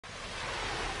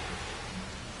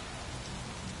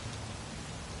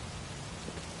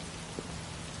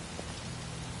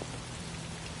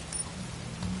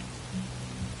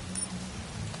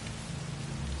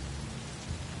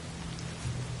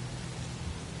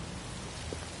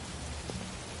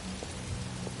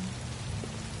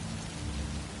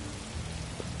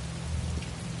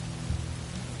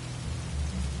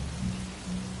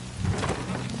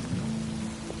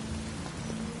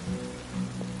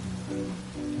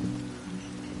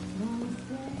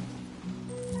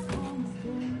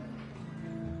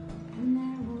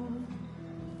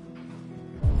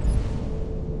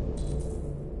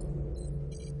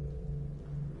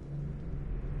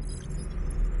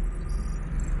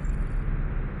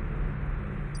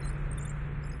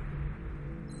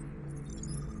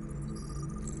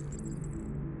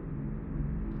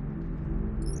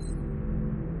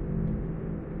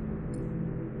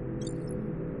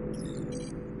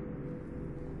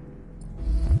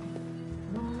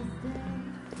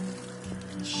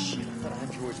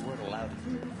androids weren't allowed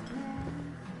here.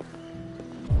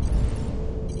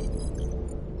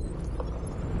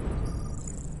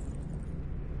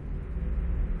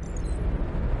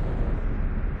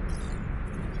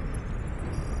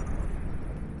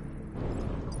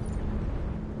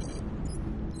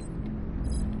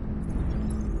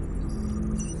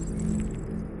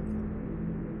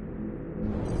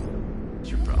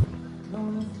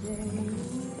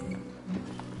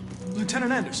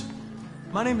 Lieutenant Anderson,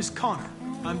 my name is Connor.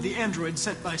 I'm the android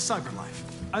sent by CyberLife.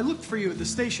 I looked for you at the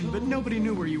station, but nobody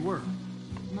knew where you were.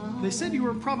 They said you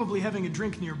were probably having a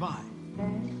drink nearby.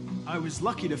 I was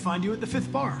lucky to find you at the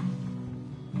 5th bar.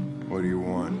 What do you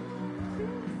want?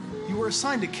 You were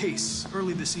assigned a case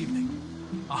early this evening.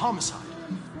 A homicide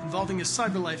involving a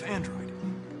CyberLife android.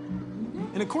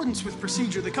 In accordance with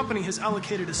procedure, the company has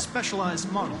allocated a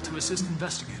specialized model to assist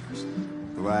investigators.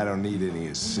 Well, I don't need any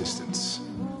assistance.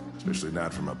 Especially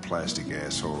not from a plastic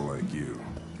asshole like you.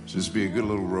 Just be a good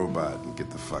little robot and get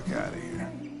the fuck out of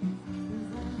here.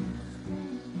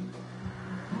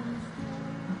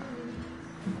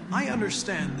 I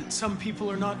understand that some people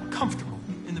are not comfortable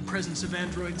in the presence of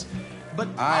androids, but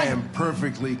I am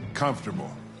perfectly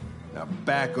comfortable. Now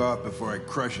back off before I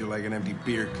crush you like an empty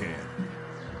beer can.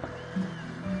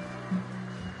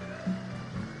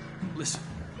 Listen,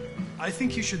 I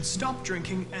think you should stop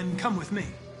drinking and come with me.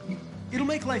 It'll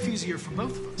make life easier for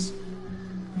both of us.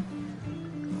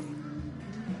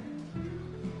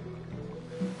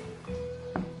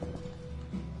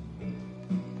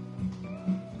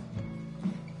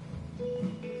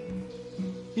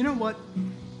 You know what?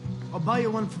 I'll buy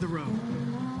you one for the road.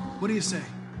 What do you say?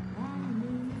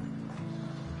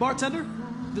 Bartender,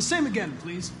 the same again,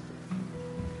 please.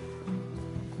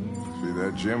 See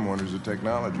that, Jim? Wonders of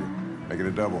technology. Make it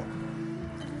a double.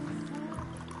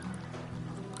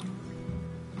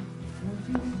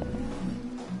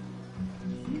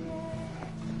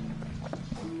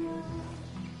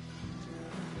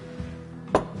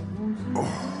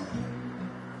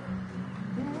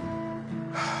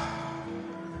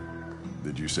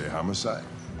 Did you say homicide?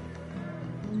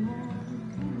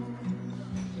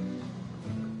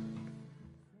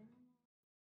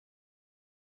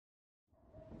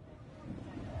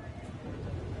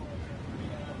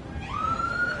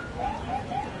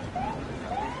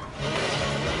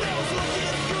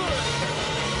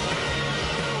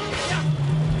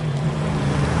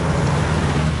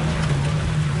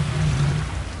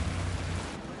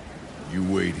 You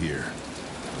wait here.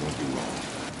 It won't be long.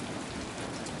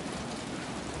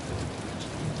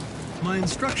 My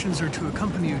instructions are to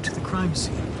accompany you to the crime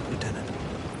scene, Lieutenant.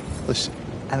 Listen,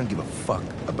 I don't give a fuck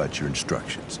about your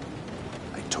instructions.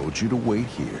 I told you to wait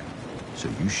here, so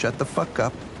you shut the fuck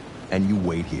up and you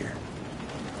wait here.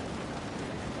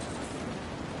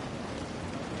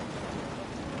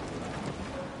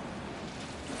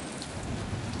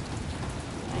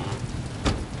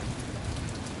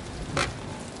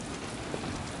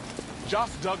 Josh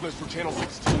Douglas for Channel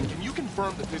 16, can you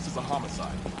confirm that this is a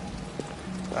homicide?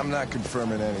 I'm not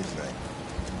confirming anything.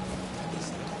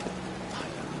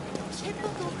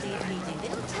 Typical daydreaming. They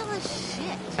don't tell us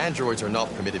shit. Androids are not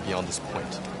permitted beyond this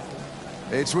point.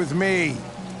 It's with me.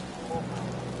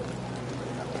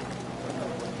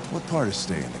 What part of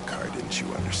staying in the car didn't you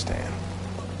understand?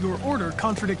 Your order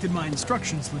contradicted my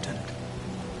instructions, Lieutenant.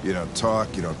 You don't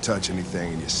talk, you don't touch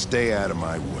anything, and you stay out of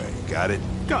my way. Got it?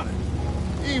 Got it.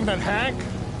 Evening, Hank.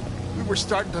 We were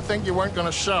starting to think you weren't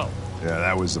gonna show. Yeah,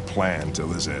 that was the plan till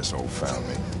this asshole found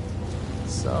me.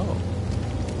 So,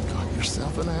 got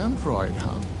yourself an android,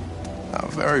 huh? Oh,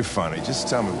 very funny. Just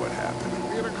tell me what happened.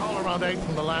 We had a call around 8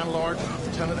 from the landlord.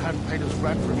 The tenant hadn't paid his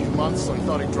rent for a few months, so he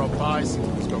thought he'd drop by, see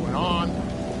what was going on.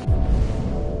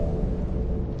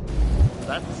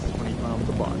 That's when he found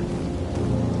the body.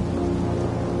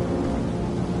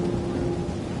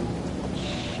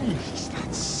 Jesus,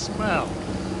 that smell.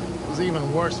 It was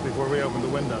even worse before we opened the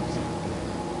windows.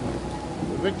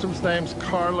 The victim's name's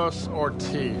Carlos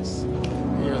Ortiz.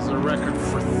 He has a record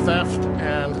for theft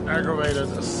and aggravated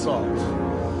assault.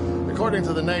 According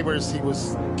to the neighbors, he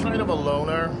was kind of a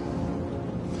loner.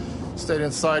 Stayed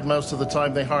inside most of the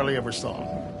time. They hardly ever saw him.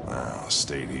 Well,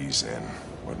 stayed easy in.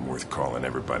 Wasn't worth calling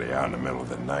everybody out in the middle of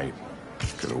the night.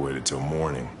 Could have waited till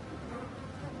morning.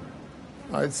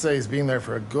 I'd say he's been there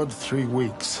for a good 3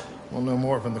 weeks. We'll know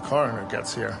more when the coroner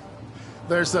gets here.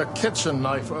 There's a kitchen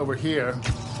knife over here.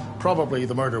 Probably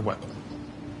the murder weapon.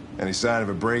 Any sign of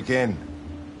a break-in?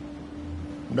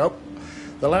 Nope.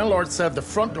 The landlord said the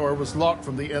front door was locked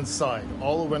from the inside.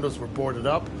 All the windows were boarded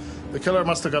up. The killer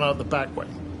must have gone out the back way.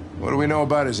 What do we know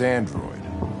about his android?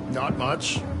 Not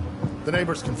much. The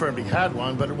neighbors confirmed he had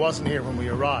one, but it wasn't here when we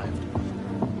arrived.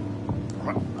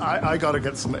 I gotta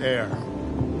get some air.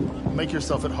 Make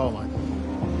yourself at home.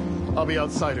 I'll be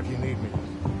outside if you need me.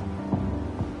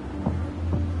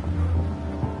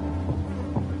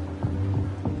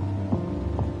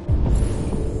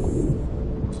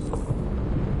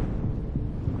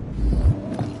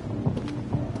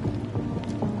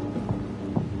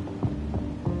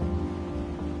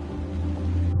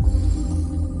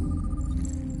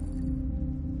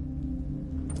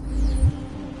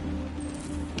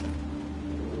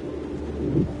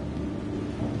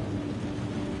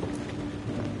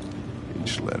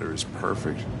 Each letter is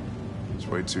perfect. It's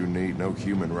way too neat. No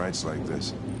human writes like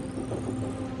this.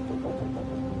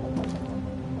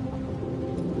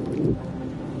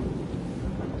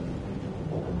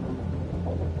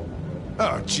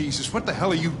 Oh, Jesus, what the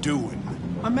hell are you doing?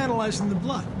 I'm analyzing the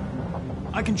blood.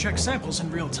 I can check samples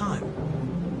in real time.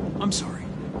 I'm sorry.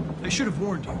 I should have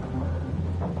warned you.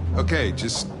 Okay,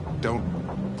 just don't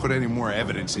put any more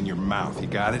evidence in your mouth. You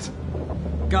got it?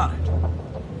 Got it.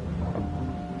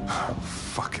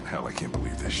 Fucking hell, I can't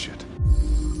believe this shit.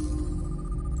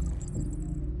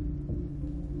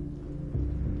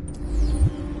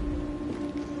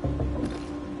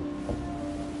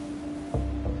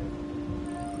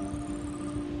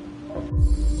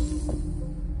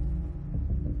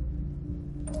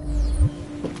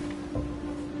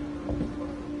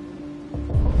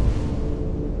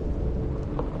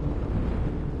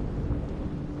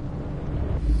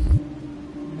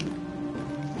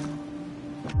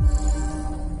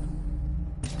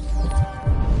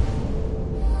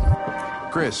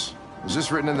 Chris, is this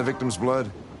written in the victim's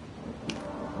blood?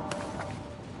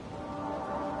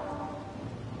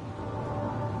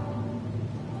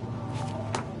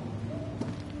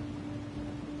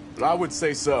 I would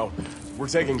say so. We're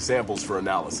taking samples for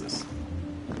analysis.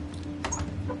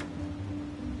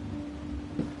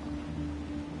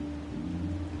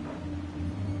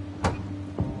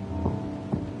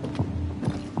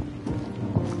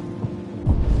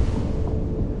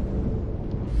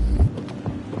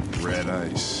 Red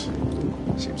ice.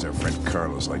 Seems our friend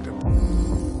Carlos liked to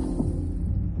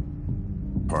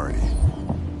party.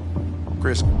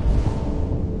 Chris,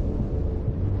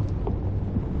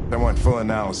 I want full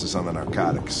analysis on the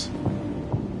narcotics.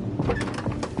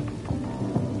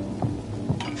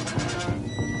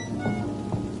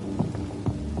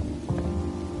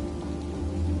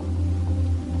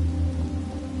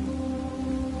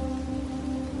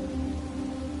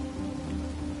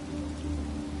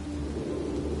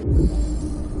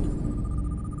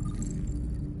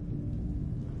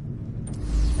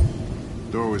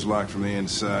 Door was locked from the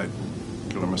inside.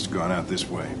 Killer must have gone out this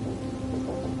way.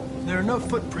 There are no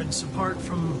footprints apart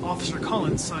from Officer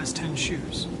Collins' size 10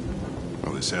 shoes.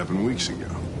 Well, this happened weeks ago.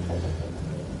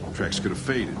 Tracks could have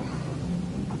faded.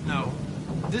 No,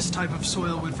 this type of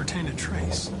soil would retain a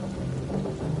trace.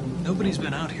 Nobody's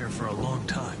been out here for a long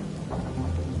time.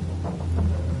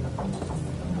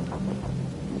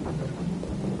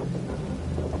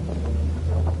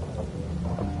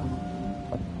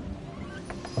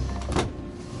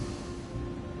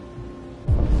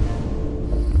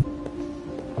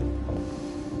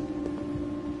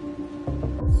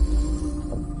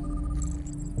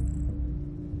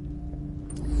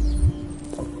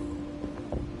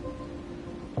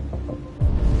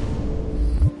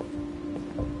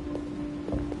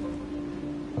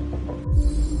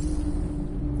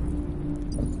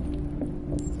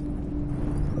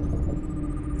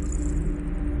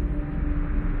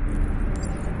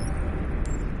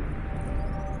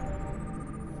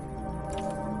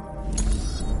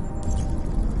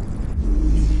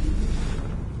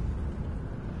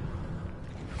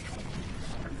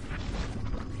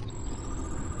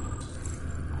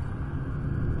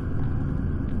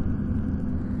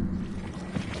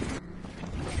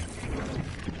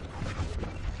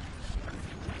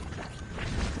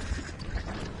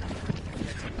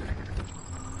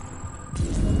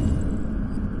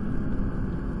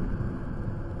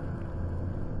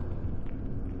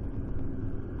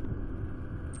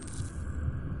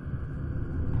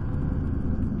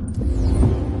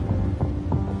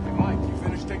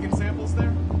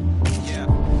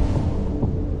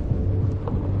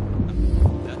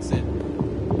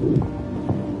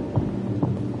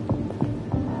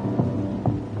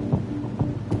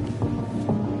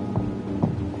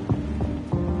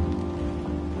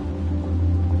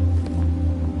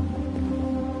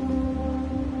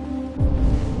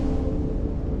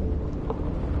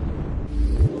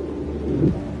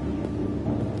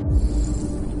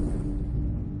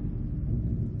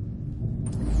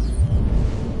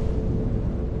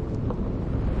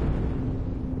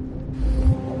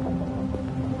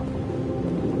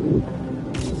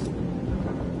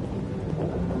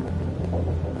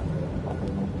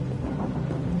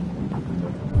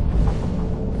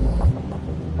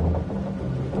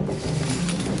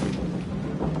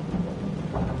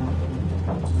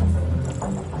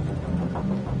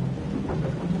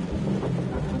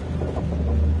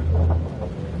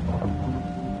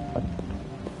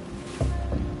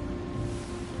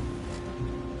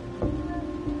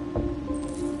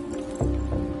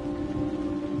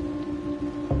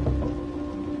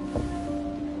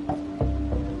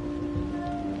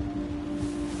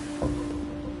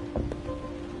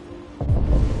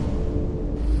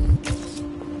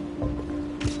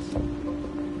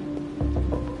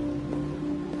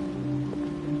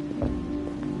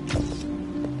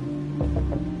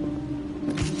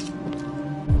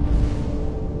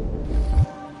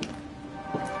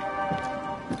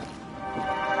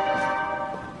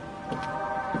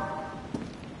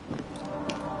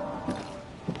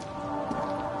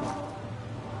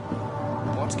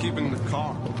 keeping the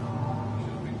car.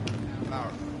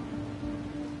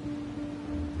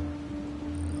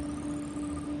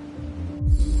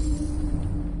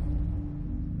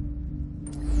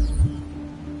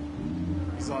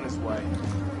 He's on his way.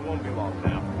 It won't be long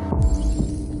now.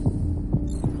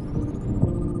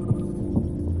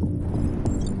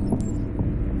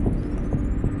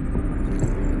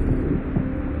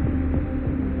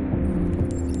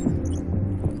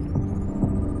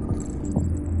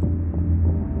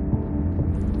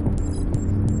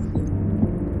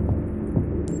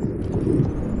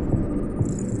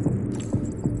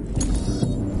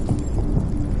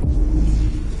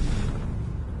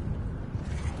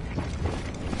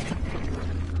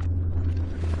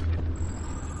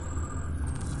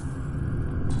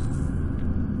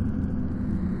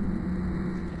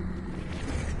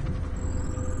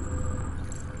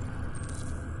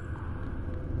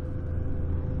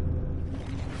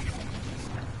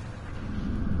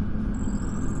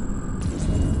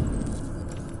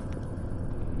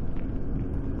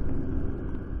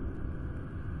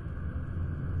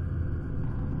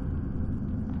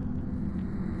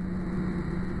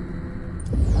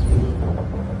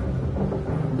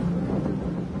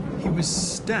 He was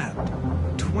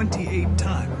stabbed 28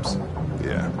 times.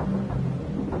 Yeah.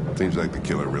 Seems like the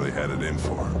killer really had it in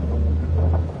for him.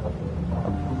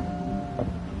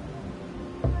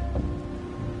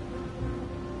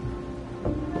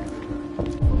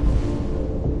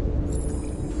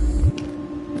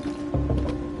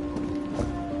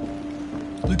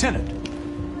 Lieutenant,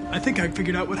 I think I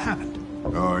figured out what happened.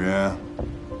 Oh, yeah?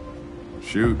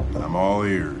 Shoot, I'm all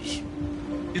ears.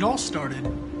 It all started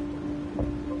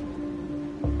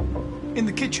in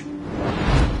the kitchen.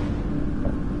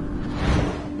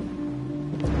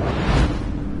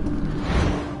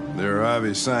 There are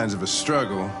obvious signs of a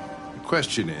struggle. The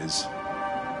question is,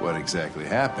 what exactly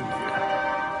happened here?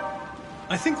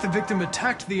 I think the victim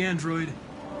attacked the android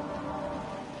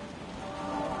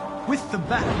with the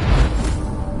bat.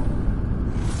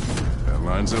 That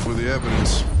lines up with the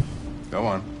evidence. Go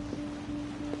on.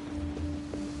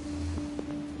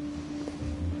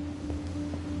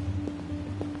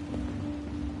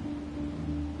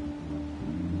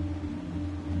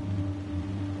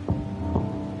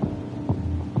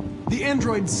 The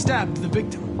android stabbed the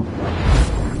victim.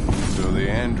 So the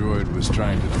android was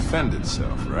trying to defend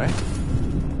itself, right?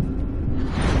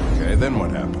 Okay, then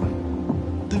what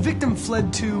happened? The victim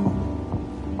fled to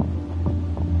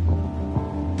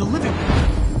the living room.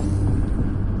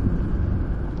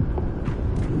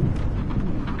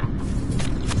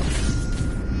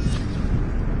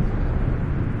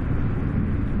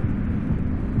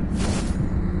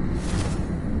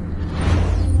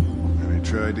 And he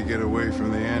tried to get away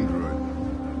from the android.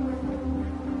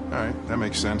 All right, that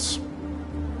makes sense.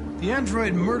 The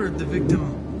android murdered the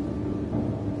victim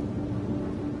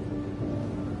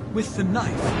with the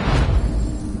knife.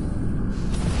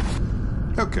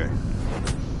 Okay.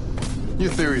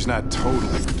 Your theory's not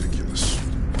totally ridiculous,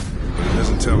 but it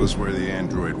doesn't tell us where the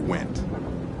android went.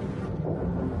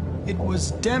 It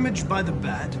was damaged by the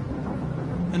bat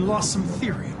and lost some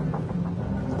therium.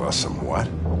 Lost some what?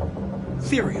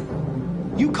 Therium.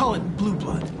 You call it blue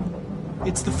blood.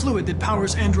 It's the fluid that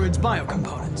powers androids'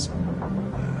 biocomponents.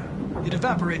 It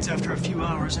evaporates after a few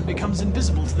hours and becomes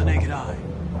invisible to the naked eye.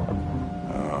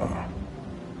 Oh.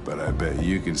 But I bet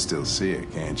you can still see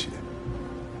it, can't you?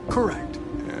 Correct.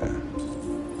 Yeah.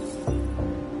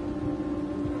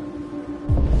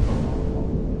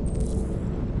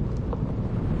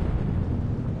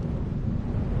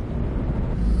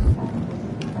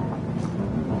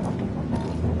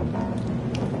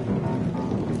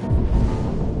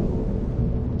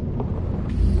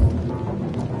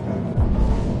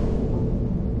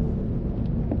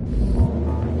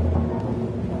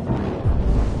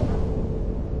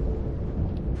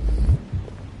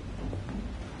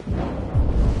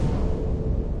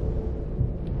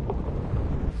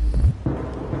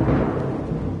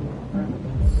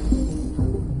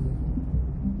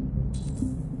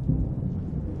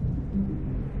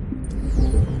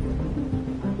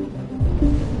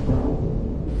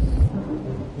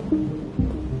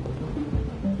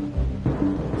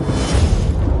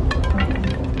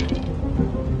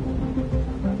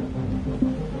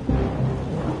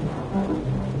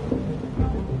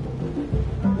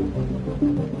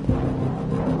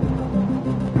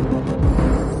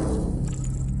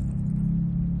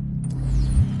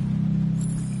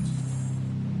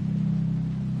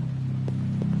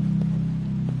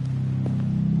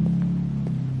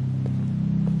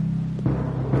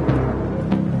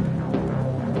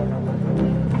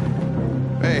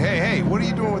 What are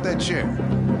you doing with that chair?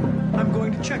 I'm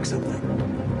going to check something.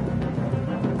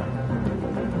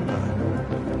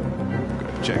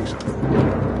 Checks out.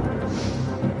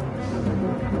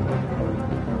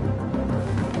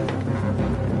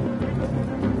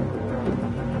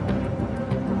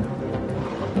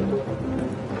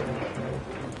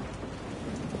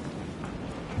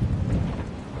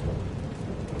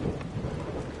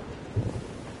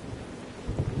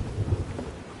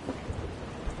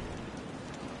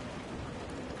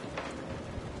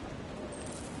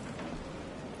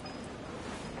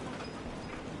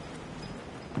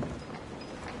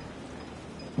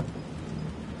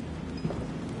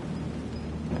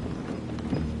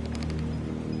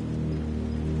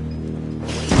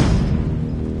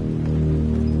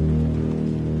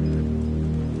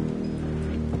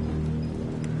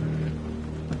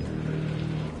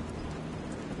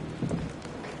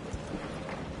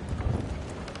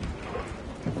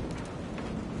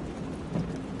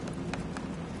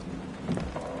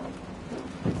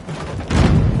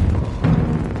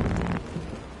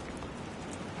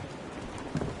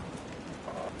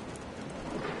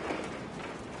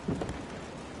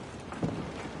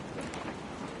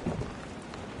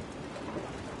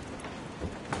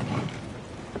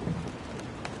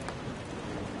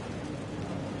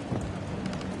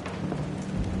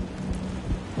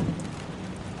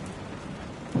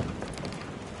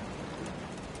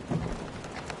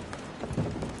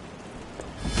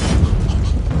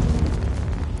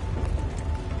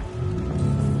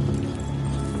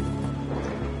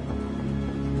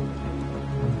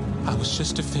 I was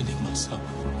just defending myself.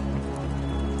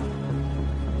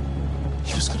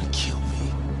 He was gonna kill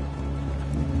me.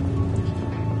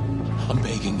 I'm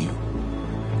begging you.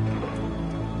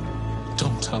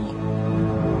 Don't tell him.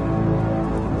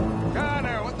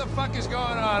 Connor, what the fuck is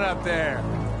going on up there?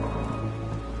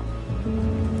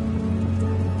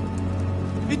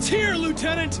 It's here,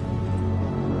 Lieutenant!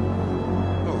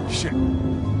 Oh, shit.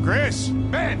 Chris,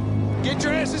 Ben, get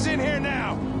your asses in here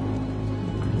now!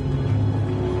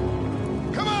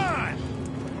 Come on!